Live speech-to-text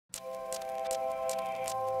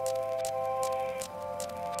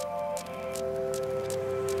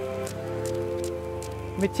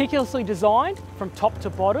Meticulously designed from top to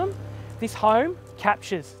bottom, this home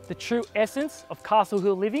captures the true essence of Castle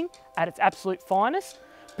Hill living at its absolute finest.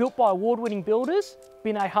 Built by award-winning builders,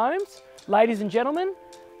 51A Homes. Ladies and gentlemen,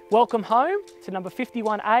 welcome home to number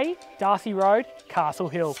 51A Darcey Road, Castle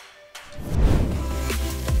Hill.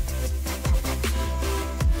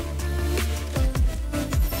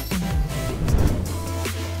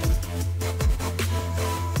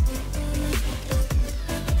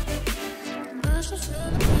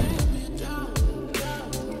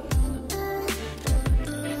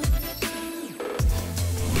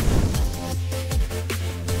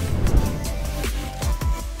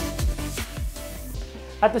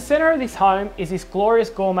 At the centre of this home is this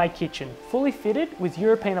glorious gourmet kitchen, fully fitted with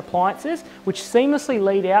European appliances which seamlessly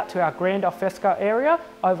lead out to our grand alfresco area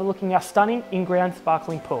overlooking our stunning in-ground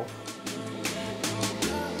sparkling pool.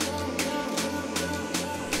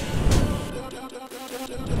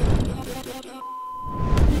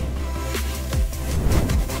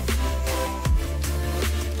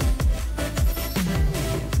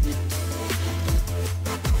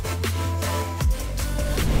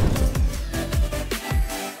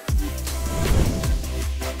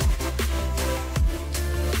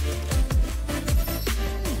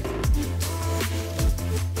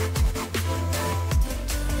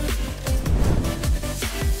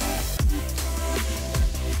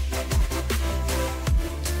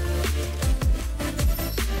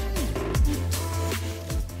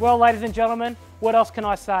 Well, ladies and gentlemen, what else can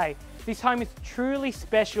I say? This home is truly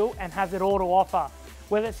special and has it all to offer.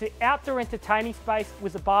 Whether it's the outdoor entertaining space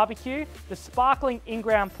with a barbecue, the sparkling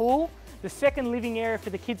in-ground pool, the second living area for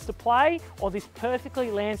the kids to play, or this perfectly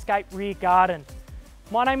landscaped rear garden.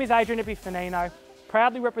 My name is Adrian Epifanino,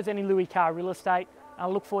 proudly representing Louis Carr Real Estate, and I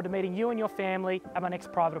look forward to meeting you and your family at my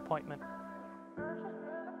next private appointment.